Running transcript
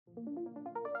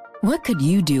What could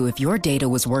you do if your data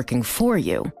was working for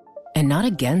you and not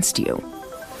against you?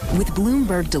 With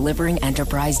Bloomberg delivering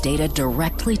enterprise data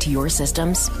directly to your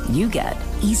systems, you get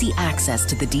easy access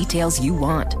to the details you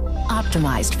want,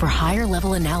 optimized for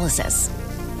higher-level analysis,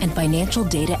 and financial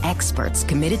data experts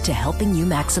committed to helping you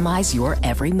maximize your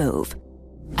every move.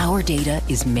 Our data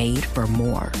is made for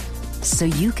more, so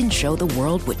you can show the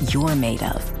world what you're made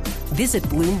of. Visit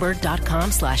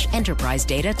Bloomberg.com/enterprise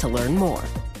data to learn more.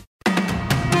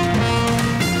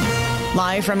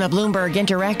 Live from the Bloomberg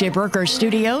Interactive Brokers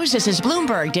Studios, this is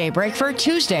Bloomberg Daybreak for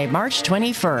Tuesday, March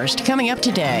 21st. Coming up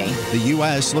today, the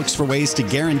U.S. looks for ways to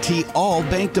guarantee all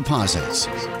bank deposits.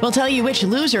 We'll tell you which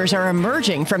losers are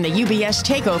emerging from the UBS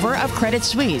takeover of Credit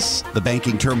Suisse. The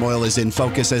banking turmoil is in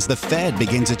focus as the Fed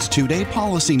begins its two-day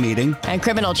policy meeting. And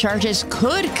criminal charges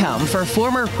could come for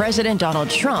former President Donald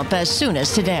Trump as soon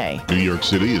as today. New York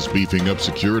City is beefing up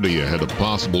security ahead of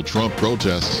possible Trump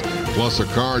protests. Plus, a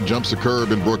car jumps a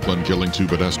curb in Brooklyn, killing 2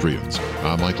 pedestrians.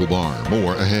 I'm Michael Barr.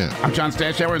 More ahead. I'm John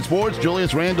Stashower in sports.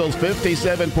 Julius Randle's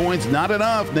 57 points, not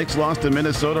enough. Knicks lost to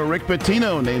Minnesota. Rick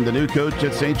Pitino named the new coach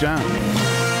at St. John.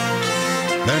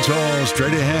 That's all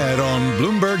straight ahead on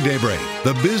Bloomberg Daybreak.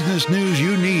 The business news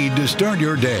you need to start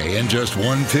your day in just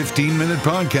one 15-minute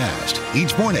podcast.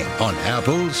 Each morning on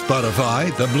Apple,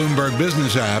 Spotify, the Bloomberg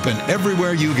Business app, and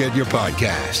everywhere you get your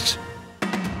podcasts.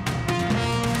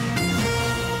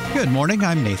 Good morning,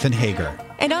 I'm Nathan Hager.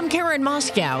 And I'm Karen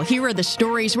Moscow. Here are the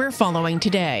stories we're following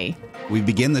today. We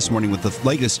begin this morning with the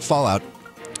latest fallout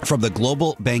from the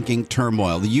global banking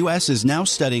turmoil. The U.S. is now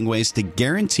studying ways to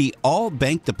guarantee all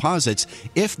bank deposits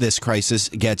if this crisis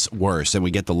gets worse. And we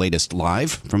get the latest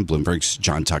live from Bloomberg's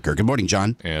John Tucker. Good morning,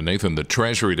 John. And Nathan, the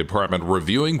Treasury Department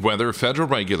reviewing whether federal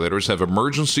regulators have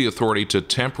emergency authority to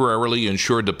temporarily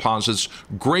insure deposits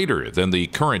greater than the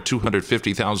current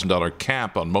 $250,000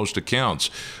 cap on most accounts.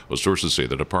 Well, sources say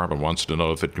the department wants to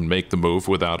know if it can make the move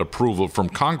without approval from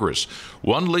Congress.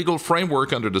 One legal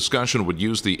framework under discussion would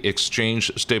use the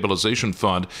Exchange Stabilization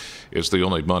Fund. Is the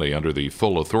only money under the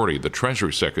full authority of the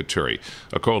Treasury Secretary.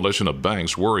 A coalition of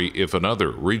banks worry if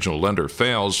another regional lender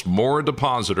fails, more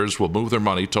depositors will move their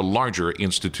money to larger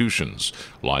institutions.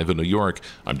 Live in New York,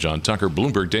 I'm John Tucker,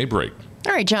 Bloomberg Daybreak.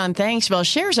 All right, John, thanks. Well,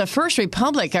 shares of First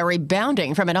Republic are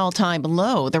rebounding from an all-time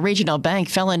low. The regional bank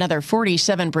fell another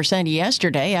 47%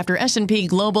 yesterday after S&P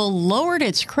Global lowered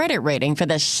its credit rating for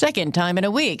the second time in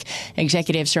a week.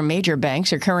 Executives from major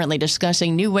banks are currently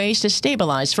discussing new ways to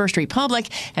stabilize First Republic,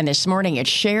 and this morning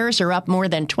its shares are up more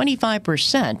than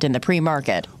 25% in the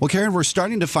pre-market. Well, Karen, we're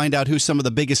starting to find out who some of the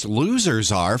biggest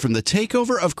losers are from the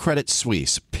takeover of Credit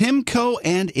Suisse. PIMCO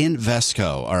and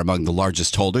Invesco are among the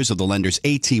largest holders of the lender's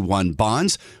AT1 bonds,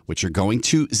 which are going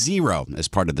to zero as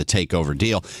part of the takeover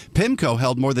deal. PIMCO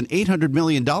held more than $800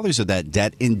 million of that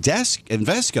debt.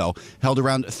 Invesco held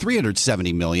around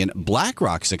 $370 million.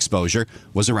 BlackRock's exposure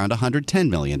was around $110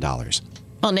 million.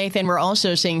 Well, Nathan, we're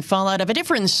also seeing fallout of a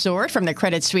different sort from the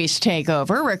Credit Suisse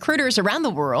takeover. Recruiters around the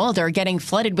world are getting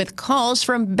flooded with calls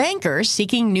from bankers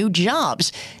seeking new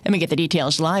jobs. And we get the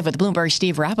details live with Bloomberg's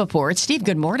Steve Rappaport. Steve,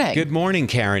 good morning. Good morning,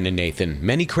 Karen and Nathan.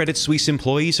 Many Credit Suisse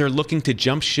employees are looking to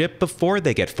jump ship before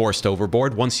they get forced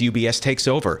overboard once UBS takes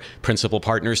over. Principal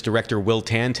Partners Director Will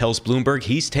Tan tells Bloomberg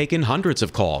he's taken hundreds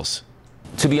of calls.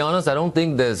 To be honest, I don't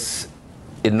think there's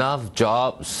enough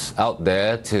jobs out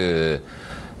there to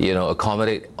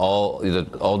accommodate all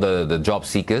the job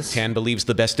seekers. Tan believes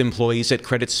the best employees at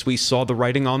Credit Suisse saw the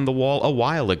writing on the wall a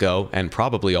while ago and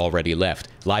probably already left.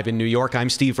 Live in New York, I'm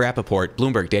Steve Rappaport,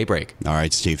 Bloomberg Daybreak. All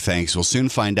right, Steve, thanks. We'll soon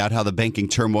find out how the banking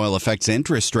turmoil affects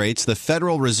interest rates. The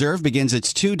Federal Reserve begins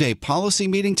its two-day policy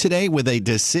meeting today with a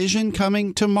decision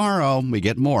coming tomorrow. We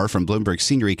get more from Bloomberg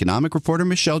senior economic reporter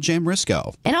Michelle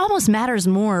Jamrisco. It almost matters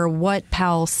more what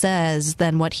Powell says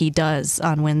than what he does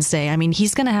on Wednesday. I mean,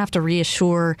 he's going to have to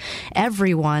reassure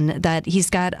everyone that he's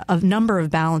got a number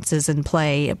of balances in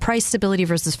play. Price stability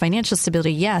versus financial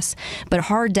stability, yes, but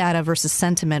hard data versus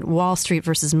sentiment, Wall Street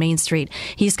versus Main Street.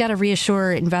 He's got to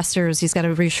reassure investors, he's got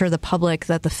to reassure the public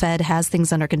that the Fed has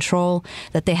things under control,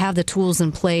 that they have the tools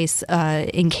in place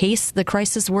in case the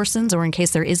crisis worsens or in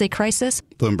case there is a crisis.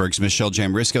 Bloomberg's Michelle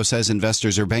Jamrisco says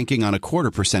investors are banking on a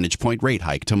 0.25 percentage point rate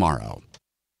hike tomorrow.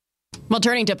 Well,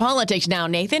 turning to politics now,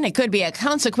 Nathan, it could be a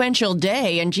consequential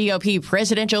day in GOP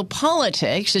presidential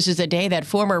politics. This is the day that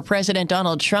former President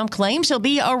Donald Trump claims he'll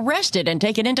be arrested and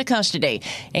taken into custody.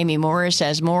 Amy Morris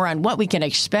has more on what we can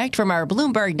expect from our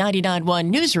Bloomberg 99.1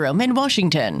 newsroom in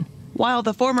Washington. While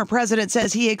the former president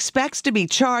says he expects to be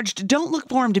charged, don't look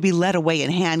for him to be led away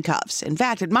in handcuffs. In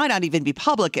fact, it might not even be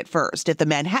public at first. If the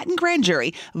Manhattan grand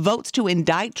jury votes to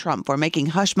indict Trump for making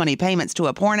hush money payments to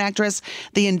a porn actress,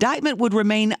 the indictment would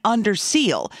remain under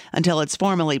seal until it's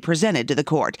formally presented to the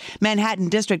court. Manhattan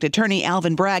District Attorney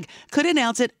Alvin Bragg could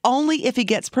announce it only if he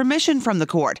gets permission from the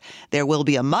court. There will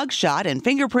be a mugshot and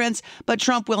fingerprints, but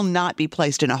Trump will not be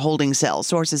placed in a holding cell.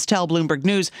 Sources tell Bloomberg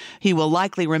News he will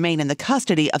likely remain in the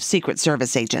custody of Secret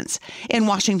Service agents. In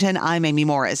Washington, I'm Amy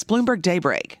Morris, Bloomberg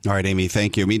Daybreak. All right, Amy,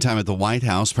 thank you. Meantime, at the White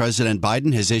House, President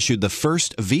Biden has issued the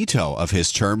first veto of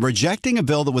his term, rejecting a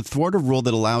bill that would thwart a rule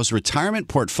that allows retirement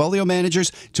portfolio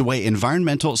managers to weigh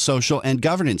environmental, social, and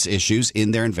governance issues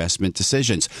in their investment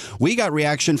decisions. We got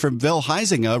reaction from Bill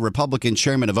Huizenga, Republican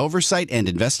chairman of Oversight and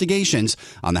Investigations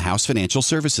on the House Financial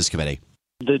Services Committee.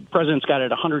 The president's got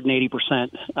it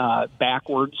 180%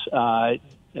 backwards.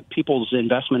 People's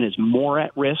investment is more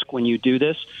at risk when you do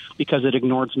this because it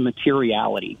ignores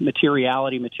materiality.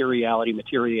 Materiality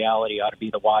ought to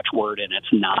be the watchword, and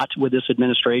it's not with this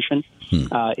administration.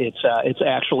 It's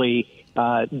actually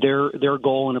their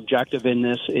goal and objective in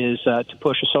this is to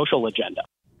push a social agenda.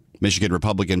 Michigan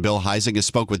Republican Bill Huizenga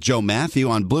spoke with Joe Matthew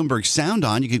on Bloomberg Sound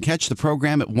On. You can catch the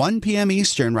program at 1 p.m.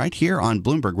 Eastern right here on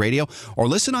Bloomberg Radio or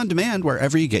listen on demand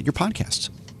wherever you get your podcasts.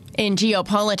 In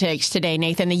geopolitics today,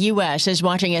 Nathan, the U.S. is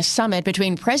watching a summit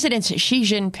between Presidents Xi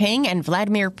Jinping and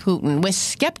Vladimir Putin with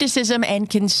skepticism and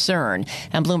concern.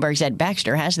 And Bloomberg's Ed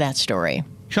Baxter has that story.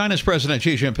 China's President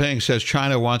Xi Jinping says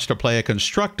China wants to play a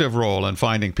constructive role in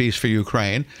finding peace for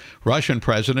Ukraine. Russian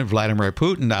President Vladimir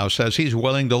Putin now says he's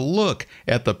willing to look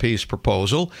at the peace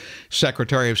proposal.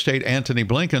 Secretary of State Antony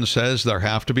Blinken says there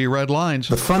have to be red lines.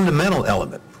 The fundamental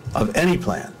element of any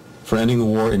plan for ending the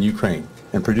war in Ukraine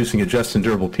and producing a just and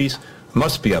durable peace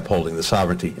must be upholding the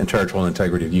sovereignty and territorial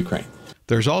integrity of Ukraine.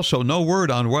 There's also no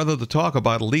word on whether the talk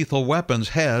about lethal weapons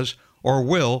has or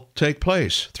will take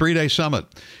place. 3-day summit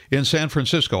in San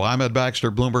Francisco. I'm Ed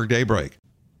Baxter, Bloomberg Daybreak.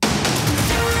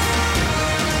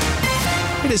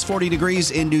 It is 40 degrees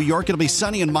in New York. It'll be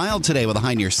sunny and mild today with a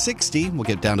high near 60. We'll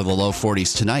get down to the low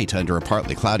 40s tonight under a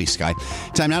partly cloudy sky.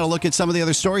 Time now to look at some of the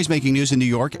other stories making news in New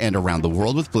York and around the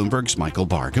world with Bloomberg's Michael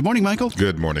Barr. Good morning, Michael.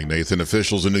 Good morning, Nathan.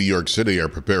 Officials in New York City are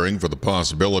preparing for the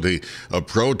possibility of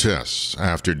protests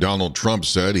after Donald Trump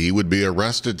said he would be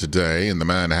arrested today in the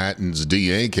Manhattan's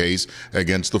DA case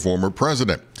against the former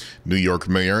president. New York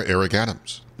Mayor Eric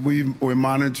Adams. We're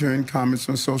monitoring comments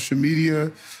on social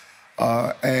media.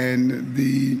 And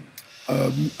the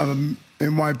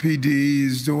NYPD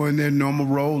is doing their normal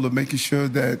role of making sure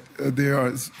that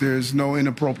there's no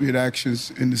inappropriate actions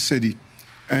in the city.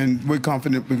 And we're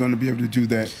confident we're going to be able to do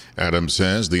that. Adams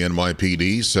says the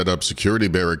NYPD set up security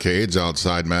barricades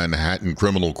outside Manhattan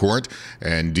Criminal Court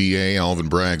and DA Alvin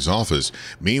Bragg's office.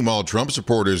 Meanwhile, Trump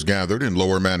supporters gathered in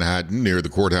Lower Manhattan near the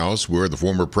courthouse where the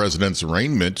former president's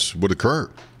arraignment would occur.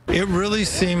 It really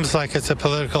seems like it's a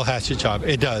political hatchet job.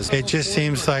 It does. It just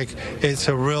seems like it's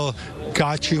a real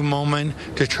got you moment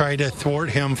to try to thwart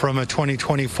him from a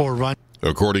 2024 run.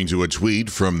 According to a tweet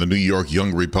from the New York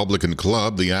Young Republican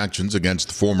Club, the actions against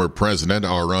the former president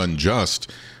are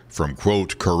unjust. From,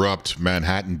 quote, corrupt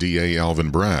Manhattan DA Alvin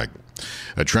Bragg.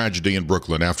 A tragedy in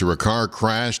Brooklyn after a car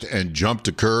crashed and jumped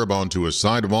a curb onto a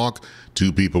sidewalk.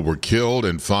 2 people were killed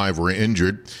and 5 were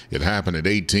injured. It happened at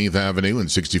 18th Avenue and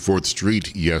 64th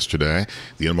Street yesterday.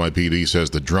 The NYPD says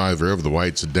the driver of the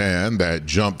white sedan that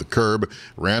jumped the curb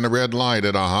ran a red light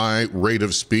at a high rate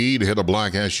of speed, hit a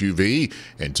black SUV,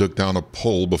 and took down a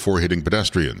pole before hitting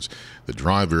pedestrians. The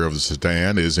driver of the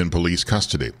sedan is in police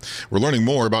custody. We're learning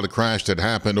more about a crash that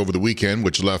happened over the weekend,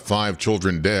 which left 5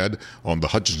 children dead on the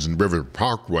Hutchinson River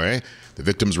Parkway. The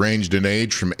victims ranged in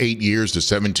age from 8 years to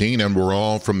 17 and were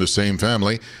all from the same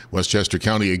family. Westchester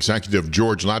County Executive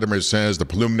George Latimer says the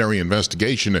preliminary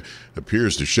investigation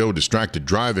appears to show distracted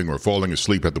driving or falling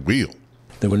asleep at the wheel.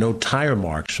 There were no tire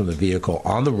marks from the vehicle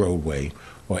on the roadway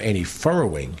or any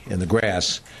furrowing in the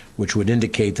grass, which would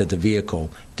indicate that the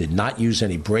vehicle did not use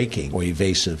any braking or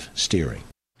evasive steering.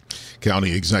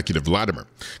 County Executive Latimer.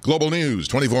 Global news,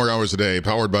 24 hours a day,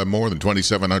 powered by more than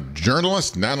 2,700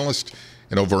 journalists and analysts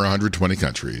in over 120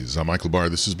 countries. I'm Michael Barr.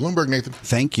 This is Bloomberg, Nathan.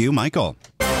 Thank you, Michael.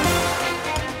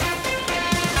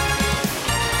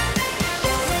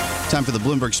 Time for the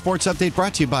Bloomberg Sports Update,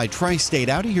 brought to you by Tri-State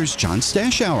Audi. Here's John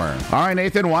Stashower. All right,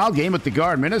 Nathan, wild game at the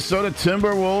Guard. Minnesota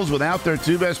Timberwolves without their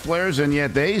two best players, and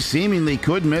yet they seemingly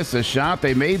could miss a shot.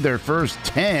 They made their first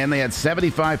 10. They had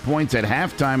 75 points at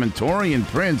halftime, and Taurean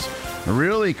Prince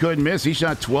really couldn't miss. He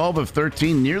shot 12 of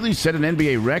 13, nearly set an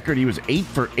NBA record. He was 8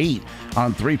 for 8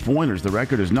 on three-pointers. The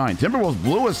record is 9. Timberwolves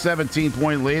blew a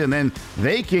 17-point lead, and then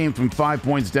they came from 5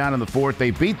 points down in the fourth.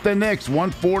 They beat the Knicks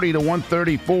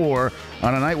 140-134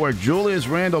 on a night where Julius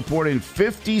Randle poured in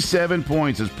 57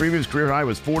 points. His previous career high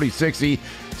was 46. He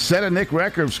set a Knick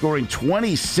record of scoring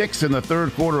 26 in the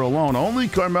third quarter alone. Only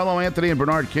Carmelo Anthony and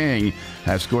Bernard King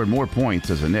have scored more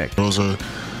points as a Knick. Those are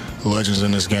legends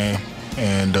in this game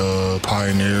and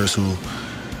pioneers who,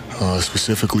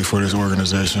 specifically for this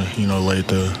organization, laid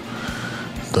the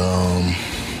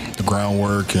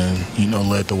groundwork and,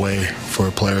 led the way for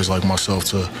players like myself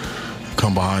to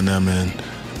come behind them and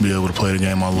be able to play the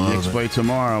game I love. Knicks play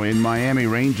tomorrow in Miami.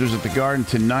 Rangers at the Garden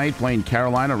tonight playing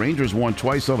Carolina. Rangers won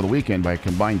twice over the weekend by a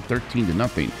combined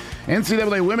 13-0.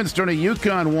 NCAA women's tournament,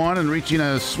 UConn won and reaching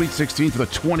a Sweet 16 for the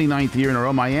 29th year in a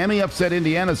row. Miami upset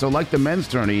Indiana, so like the men's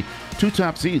tourney, 2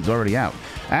 top seeds already out.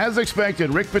 As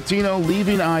expected, Rick Pitino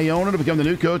leaving Iona to become the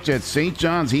new coach at St.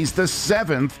 John's. He's the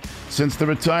 7th since the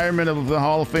retirement of the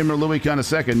Hall of Famer Louis Kahn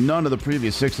II. None of the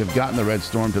previous 6 have gotten the Red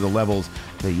Storm to the levels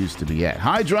they used to be at.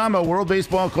 High drama, World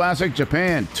Baseball Classic,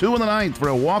 Japan, 2 in the 9th for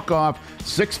a walk-off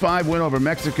 6-5 win over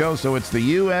Mexico. So it's the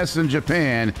U.S. and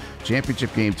Japan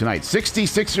championship game tonight.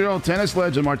 66-year-old tennis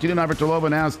legend Martina Navratilova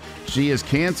announced she is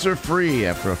cancer-free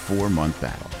after a 4-month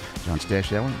battle. John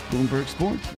Stashower, Bloomberg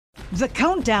Sports. The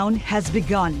countdown has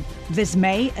begun. This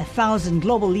May, 1,000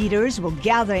 global leaders will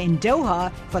gather in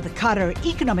Doha for the Qatar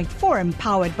Economic Forum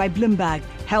powered by Bloomberg,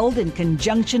 held in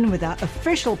conjunction with our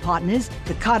official partners,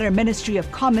 the Qatar Ministry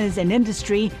of Commerce and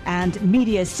Industry and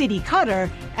Media City Qatar,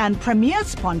 and premier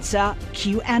sponsor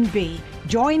QNB.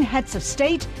 Join heads of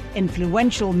state,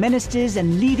 influential ministers,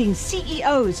 and leading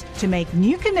CEOs to make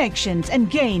new connections and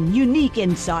gain unique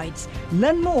insights.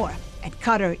 Learn more at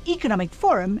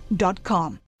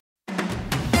QatarEconomicForum.com.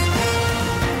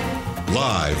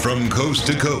 Live from coast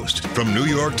to coast, from New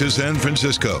York to San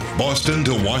Francisco, Boston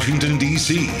to Washington,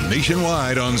 D.C.,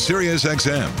 nationwide on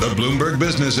SiriusXM, the Bloomberg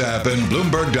Business app, and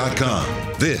Bloomberg.com.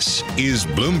 This is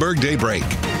Bloomberg Daybreak.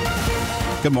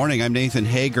 Good morning. I'm Nathan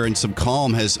Hager, and some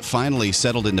calm has finally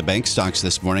settled into bank stocks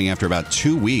this morning after about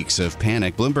 2 weeks of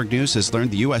panic. Bloomberg News has learned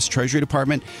the U.S. Treasury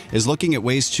Department is looking at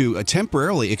ways to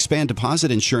temporarily expand deposit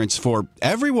insurance for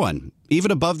everyone, even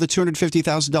above the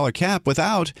 $250,000 cap,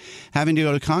 without having to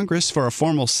go to Congress for a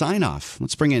formal sign-off.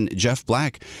 Let's bring in Jeff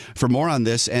Black for more on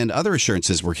this and other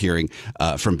assurances we're hearing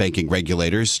from banking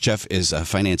regulators. Jeff is a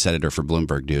finance editor for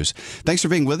Bloomberg News. Thanks for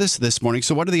being with us this morning.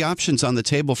 So what are the options on the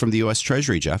table from the U.S.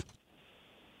 Treasury, Jeff?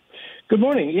 Good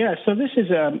morning. Yeah, so this is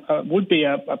would be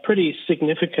a pretty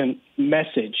significant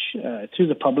message to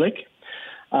the public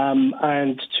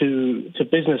and to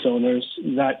business owners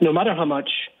that no matter how much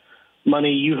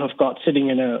money you have got sitting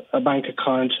in a bank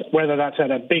account, whether that's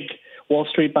at a big Wall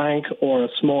Street bank or a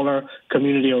smaller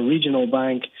community or regional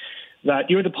bank, that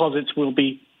your deposits will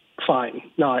be fine.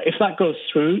 Now, if that goes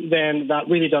through, then that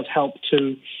really does help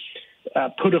to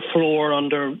put a floor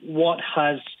under what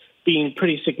has been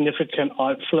pretty significant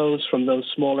outflows from those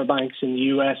smaller banks in the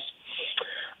U.S.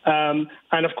 And,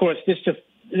 of course, this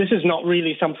is not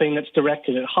really something that's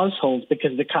directed at households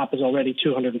because the cap is already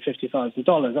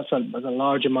 $250,000. That's a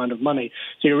large amount of money.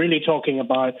 So you're really talking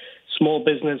about small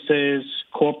businesses,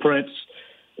 corporates,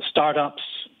 startups,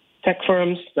 tech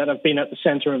firms that have been at the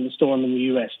center of the storm in the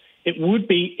U.S. It would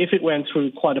be, if it went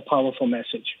through, quite a powerful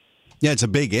message. Yeah, it's a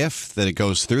big if that it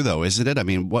goes through, though, isn't it? I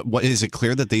mean, what is it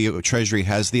clear that the Treasury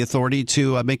has the authority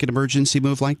to make an emergency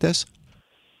move like this?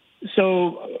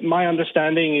 So my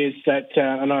understanding is that,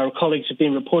 and our colleagues have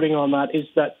been reporting on that, is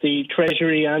that the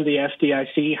Treasury and the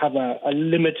FDIC have a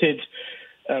limited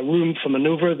room for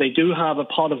maneuver. They do have a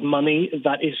pot of money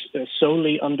that is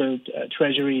solely under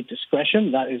Treasury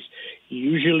discretion. That is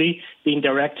usually being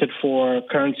directed for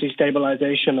currency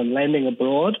stabilization and lending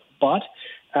abroad, but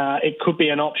it could be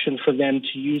an option for them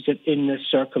to use it in this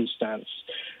circumstance.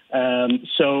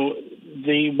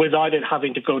 Without it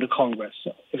having to go to Congress.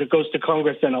 So if it goes to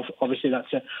Congress, then obviously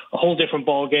that's a whole different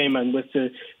ballgame, and with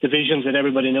the divisions that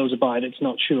everybody knows about, it's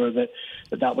not sure that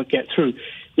would get through.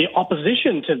 The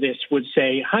opposition to this would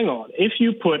say, hang on, if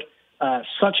you put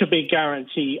such a big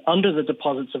guarantee under the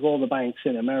deposits of all the banks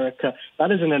in America,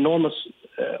 that is an enormous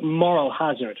moral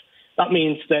hazard. That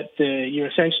means that you're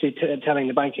essentially telling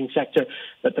the banking sector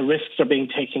that the risks are being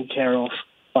taken care of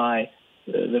by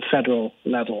the federal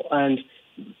level. And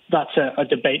that's a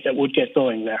debate that would get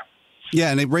going there. Yeah,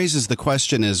 and it raises the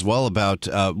question as well about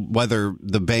whether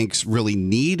the banks really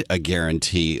need a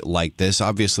guarantee like this.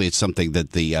 Obviously, it's something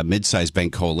that the mid-sized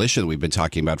bank coalition we've been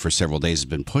talking about for several days has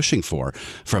been pushing for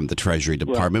from the Treasury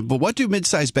Department. Right. But what do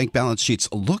mid-sized bank balance sheets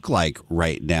look like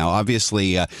right now?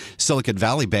 Obviously, Silicon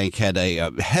Valley Bank had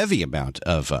a heavy amount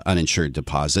of uninsured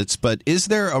deposits, but is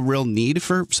there a real need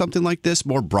for something like this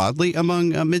more broadly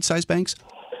among mid-sized banks?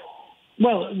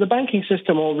 Well, the banking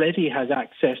system already has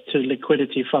access to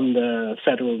liquidity from the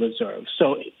Federal Reserve.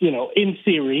 So, in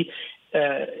theory,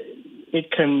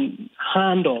 it can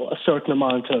handle a certain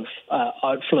amount of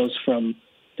outflows from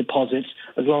deposits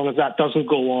as long as that doesn't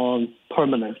go on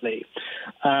permanently.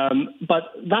 But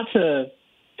that's a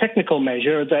technical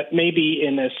measure that maybe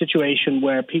in a situation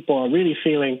where people are really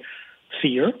feeling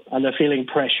fear and they're feeling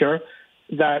pressure,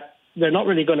 that they're not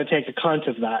really going to take account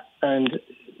of that. And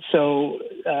so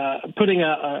putting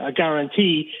a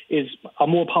guarantee is a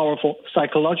more powerful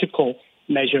psychological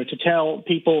measure to tell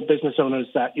people, business owners,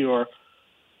 that your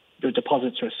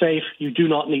deposits are safe. You do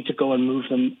not need to go and move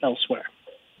them elsewhere.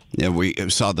 Yeah, we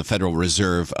saw the Federal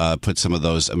Reserve put some of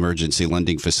those emergency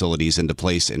lending facilities into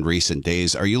place in recent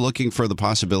days. Are you looking for the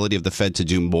possibility of the Fed to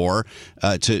do more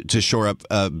to shore up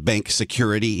bank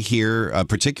security here,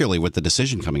 particularly with the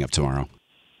decision coming up tomorrow?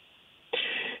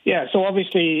 Yeah, so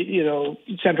obviously,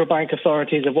 central bank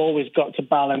authorities have always got to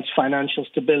balance financial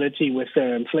stability with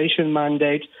their inflation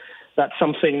mandate. That's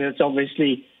something that's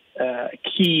obviously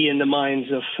key in the minds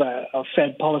of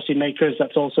Fed policymakers.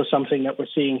 That's also something that we're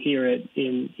seeing here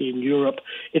in Europe.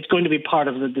 It's going to be part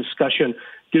of the discussion.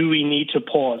 Do we need to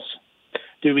pause?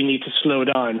 Do we need to slow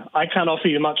down? I can't offer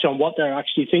you much on what they're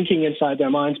actually thinking inside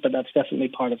their minds, but that's definitely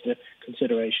part of the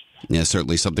consideration. Yeah,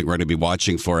 certainly something we're going to be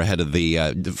watching for ahead of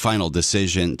the final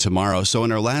decision tomorrow. So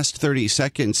in our last 30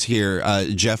 seconds here,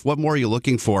 Jeff, what more are you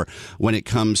looking for when it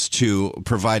comes to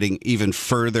providing even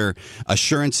further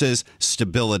assurances,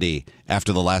 stability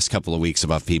after the last couple of weeks of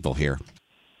upheaval here?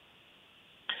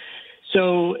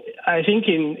 So I think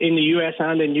in the U.S.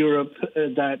 and in Europe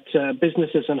that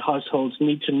businesses and households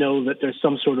need to know that there's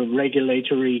some sort of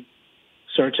regulatory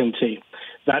certainty,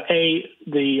 that A,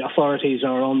 the authorities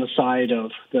are on the side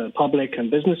of the public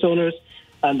and business owners,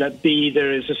 and that B,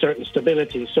 there is a certain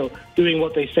stability. So doing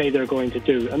what they say they're going to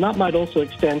do. And that might also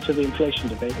extend to the inflation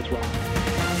debate as well.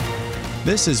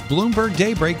 This is Bloomberg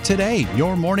Daybreak Today,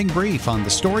 your morning brief on the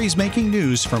stories making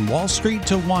news from Wall Street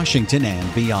to Washington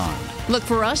and beyond. Look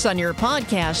for us on your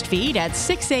podcast feed at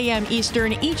 6 a.m.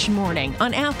 Eastern each morning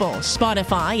on Apple,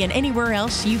 Spotify, and anywhere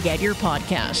else you get your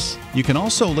podcasts. You can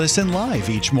also listen live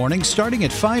each morning starting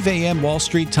at 5 a.m. Wall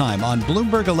Street time on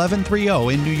Bloomberg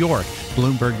 1130 in New York,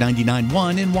 Bloomberg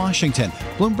 99.1 in Washington,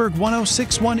 Bloomberg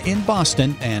 106.1 in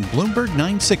Boston, and Bloomberg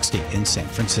 960 in San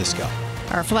Francisco.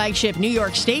 Our flagship New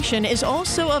York station is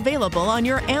also available on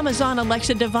your Amazon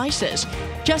Alexa devices.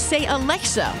 Just say,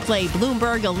 Alexa, play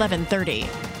Bloomberg 1130.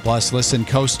 Plus, listen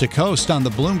coast to coast on the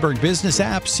Bloomberg Business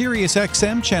app, Sirius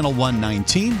XM Channel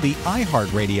 119, the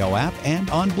iHeartRadio app, and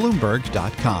on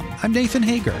Bloomberg.com. I'm Nathan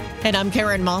Hager. And I'm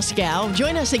Karen Moscow.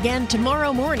 Join us again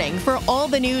tomorrow morning for all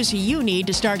the news you need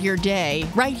to start your day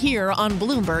right here on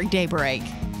Bloomberg Daybreak.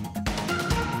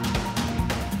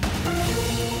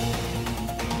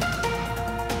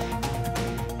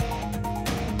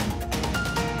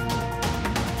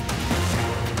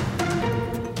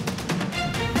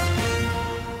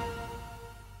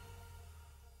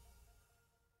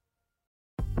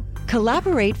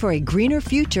 Collaborate for a greener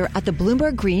future at the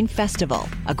Bloomberg Green Festival,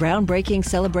 a groundbreaking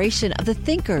celebration of the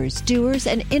thinkers, doers,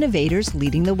 and innovators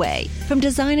leading the way. From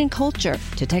design and culture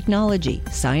to technology,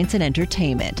 science, and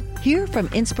entertainment. Hear from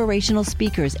inspirational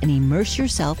speakers and immerse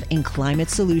yourself in climate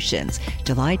solutions.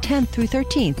 July 10th through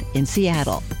 13th in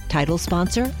Seattle. Title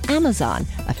sponsor, Amazon.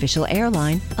 Official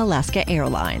airline, Alaska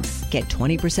Airlines. Get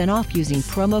 20% off using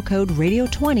promo code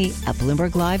radio20 at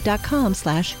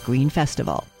BloombergLive.com/Green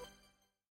Festival.